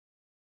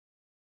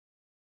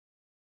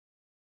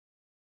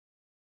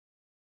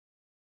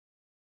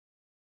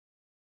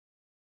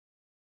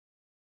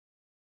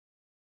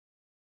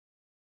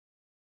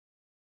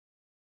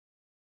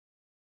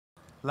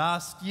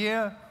Last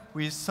year,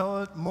 we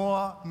sold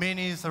more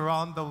Minis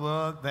around the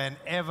world than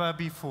ever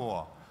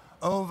before.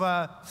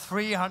 Over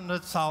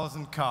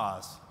 300,000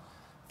 cars.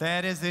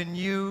 That is a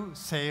new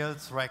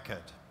sales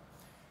record.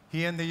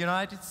 Here in the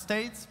United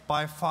States,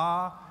 by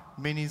far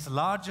Mini's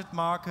largest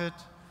market,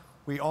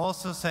 we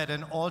also set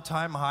an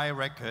all-time high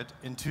record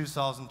in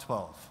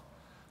 2012.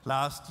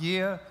 Last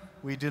year,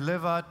 we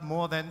delivered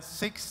more than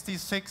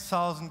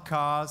 66,000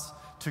 cars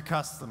to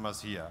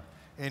customers here,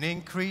 an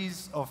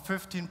increase of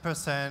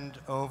 15%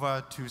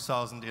 over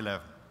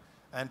 2011.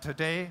 And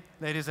today,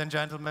 ladies and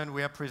gentlemen,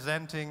 we are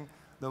presenting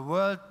the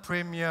world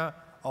premiere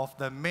of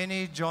the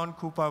Mini John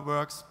Cooper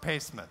Works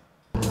Paceman.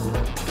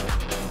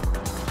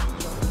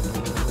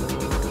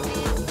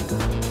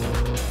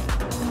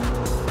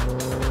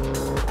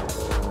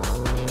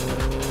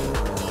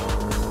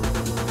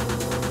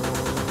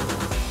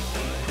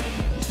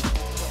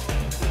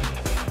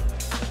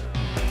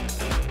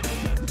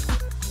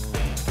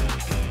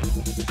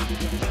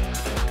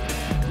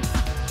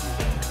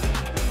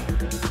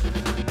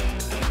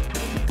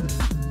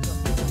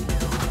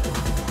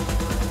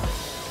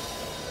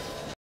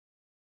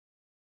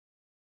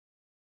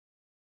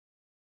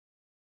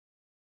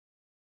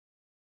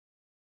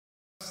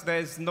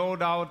 There's no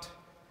doubt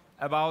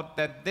about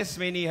that this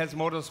Mini has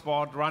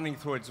motorsport running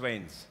through its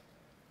veins.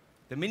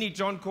 The Mini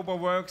John Cooper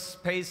Works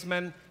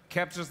Paceman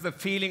captures the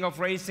feeling of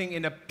racing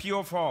in a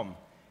pure form,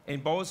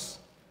 in both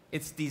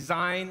its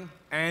design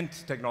and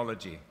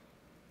technology.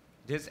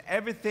 It has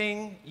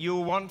everything you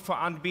want for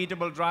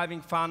unbeatable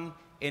driving fun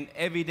in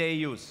everyday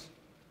use.